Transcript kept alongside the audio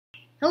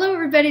Hello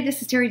everybody,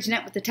 this is Terry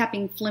Jeanette with the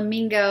Tapping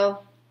Flamingo.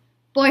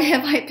 Boy,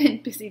 have I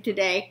been busy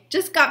today.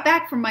 Just got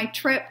back from my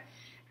trip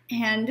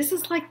and this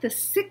is like the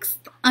 6th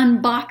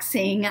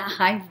unboxing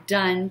I've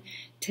done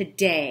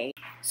today.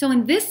 So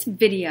in this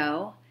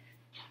video,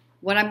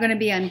 what I'm going to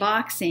be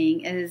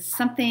unboxing is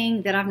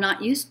something that I've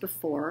not used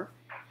before.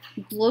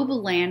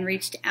 Globleland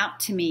reached out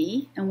to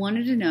me and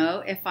wanted to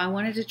know if I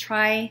wanted to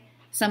try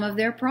some of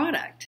their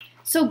product.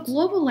 So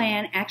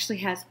Globleland actually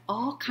has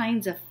all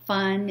kinds of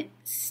fun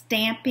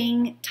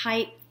stamping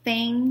type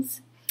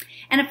things.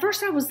 And at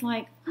first I was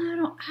like,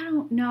 I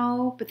don't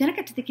know. But then I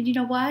got to thinking, you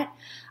know what?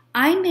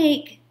 I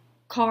make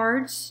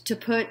cards to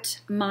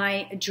put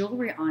my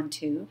jewelry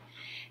onto.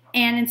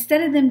 And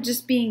instead of them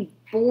just being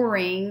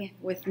boring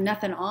with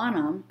nothing on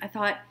them, I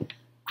thought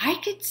I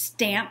could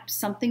stamp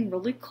something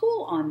really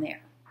cool on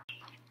there.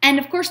 And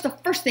of course, the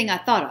first thing I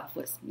thought of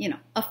was,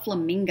 a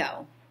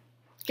flamingo.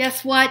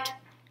 Guess what?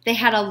 They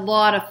had a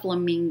lot of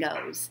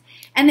flamingos,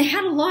 and they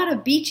had a lot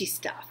of beachy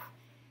stuff.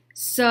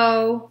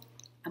 So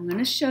I'm going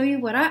to show you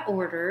what I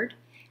ordered,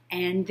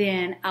 and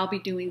then I'll be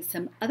doing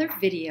some other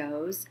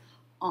videos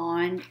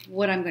on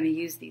what I'm going to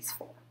use these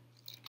for.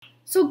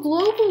 So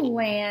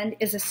Globleland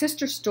is a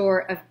sister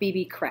store of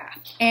BB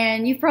Craft,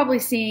 and you've probably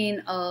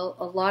seen a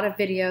lot of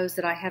videos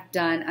that I have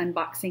done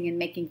unboxing and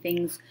making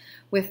things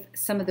with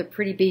some of the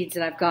pretty beads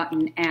that I've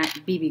gotten at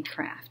BB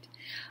Craft.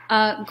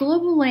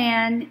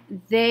 Globleland,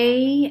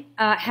 they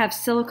have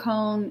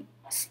silicone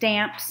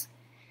stamps,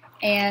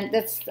 and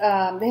that's they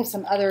have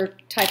some other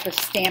type of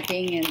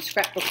stamping and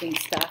scrapbooking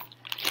stuff.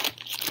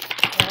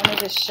 Let me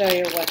just show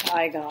you what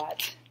I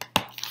got.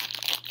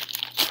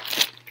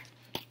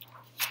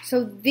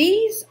 So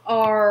these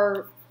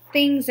are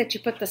things that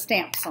you put the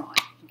stamps on,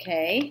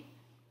 okay?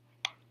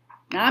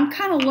 Now I'm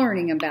kind of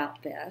learning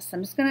about this.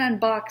 I'm just going to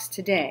unbox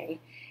today.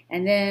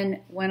 And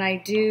then when I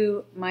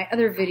do my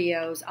other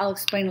videos, I'll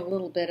explain a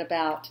little bit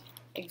about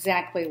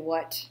exactly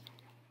what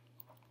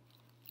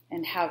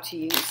and how to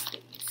use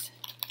these.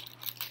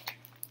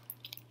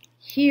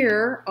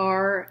 Here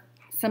are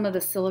some of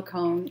the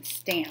silicone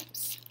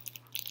stamps.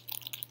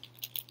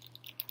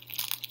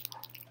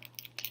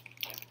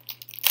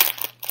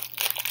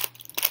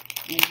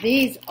 And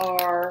these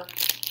are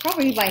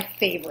probably my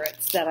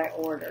favorites that I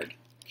ordered.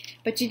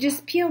 But you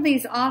just peel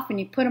these off and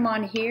you put them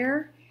on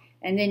here,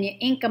 and then you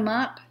ink them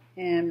up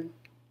and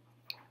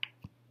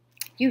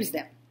use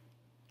them.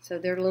 So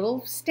they're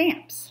little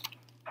stamps.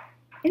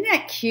 Isn't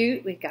that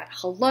cute? We've got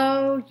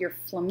hello, you're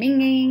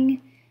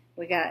flaminging.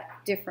 We got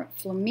different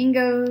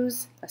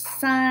flamingos, a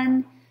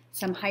sun,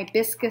 some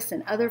hibiscus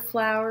and other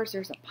flowers.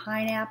 There's a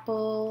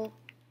pineapple,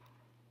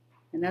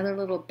 another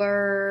little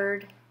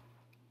bird.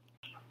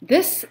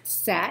 This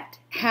set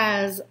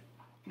has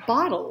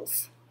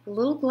bottles,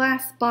 little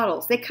glass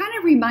bottles. They kind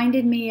of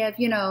reminded me of,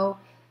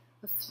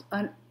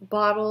 a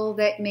bottle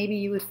that maybe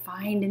you would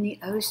find in the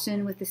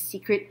ocean with a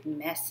secret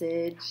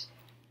message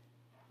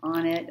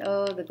on it.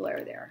 Oh, the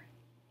glare there.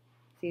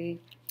 See,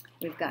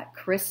 we've got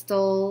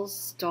crystals,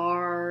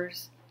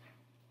 stars,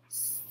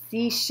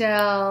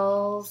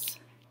 seashells,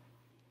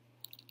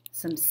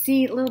 some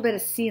little bit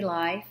of sea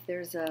life.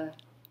 There's a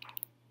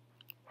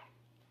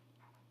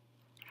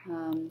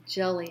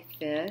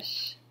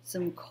jellyfish,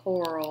 some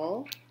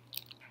coral.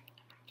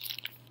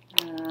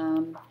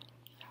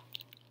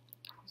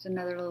 There's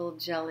another little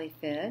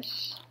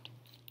jellyfish.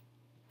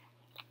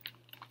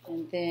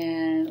 And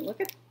then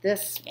look at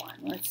this one.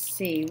 Let's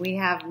see. We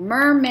have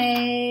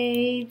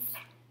mermaids.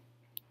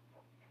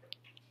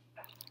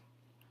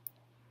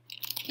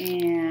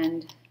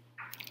 And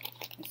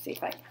let's see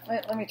if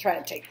let me try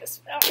to take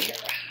this out here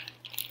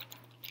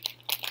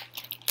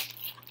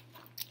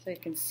so you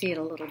can see it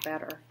a little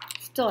better.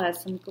 Still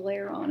has some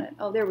glare on it.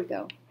 Oh, there we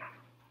go.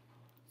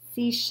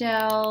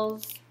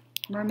 Seashells,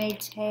 mermaid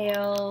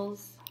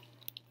tails.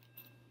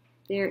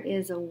 There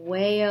is a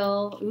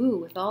whale, ooh,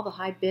 with all the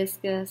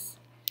hibiscus.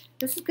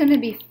 This is going to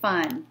be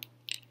fun.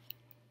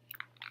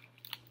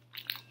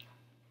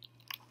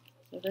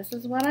 So this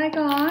is what I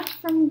got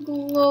from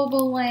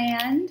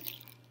Globleland.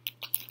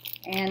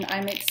 And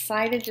I'm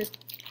excited to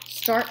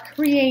start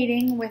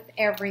creating with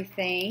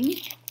everything.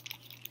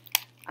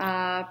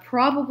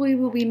 Probably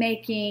will be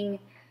making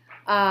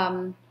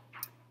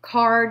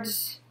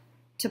cards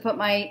to put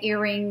my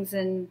earrings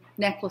and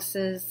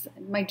necklaces,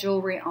 my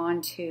jewelry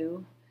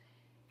onto.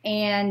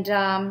 And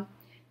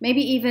maybe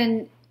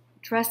even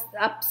dress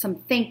up some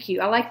thank you.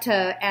 I like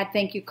to add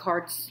thank you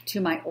cards to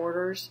my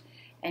orders,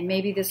 and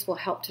maybe this will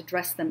help to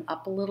dress them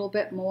up a little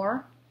bit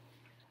more.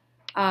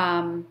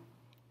 One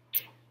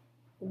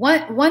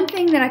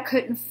thing that I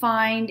couldn't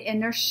find in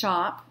their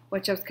shop,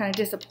 which I was kind of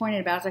disappointed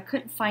about, is I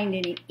couldn't find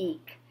any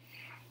ink.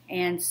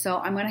 And so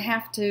I'm going to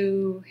have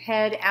to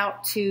head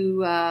out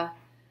to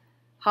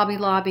Hobby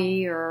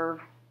Lobby or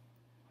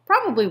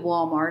probably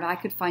Walmart. I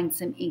could find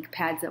some ink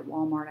pads at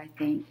Walmart, I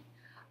think,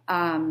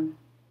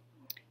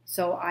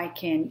 so I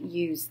can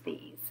use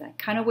these. I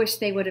kind of wish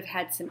they would have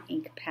had some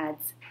ink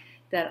pads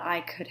that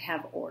I could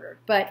have ordered,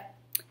 but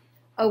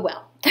oh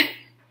well.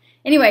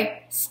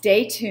 Anyway,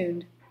 stay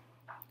tuned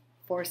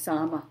for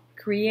some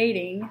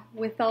creating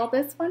with all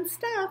this fun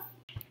stuff.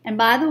 And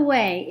by the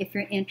way, if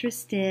you're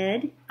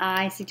interested,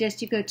 I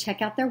suggest you go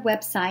check out their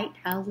website.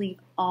 I'll leave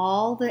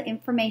all the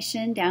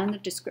information down in the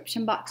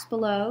description box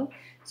below.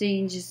 So you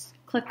can just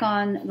click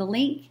on the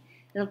link.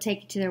 It'll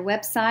take you to their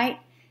website.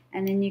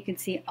 And then you can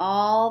see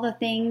all the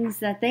things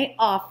that they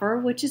offer,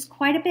 which is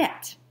quite a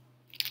bit.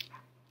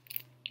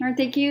 Aren't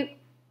they cute?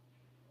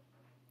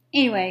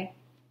 Anyway,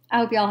 I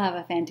hope y'all have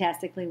a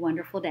fantastically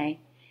wonderful day.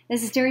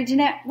 This is Terry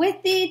Jeanette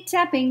with the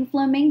Tapping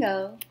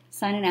Flamingo,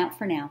 signing out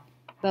for now.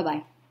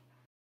 Bye-bye.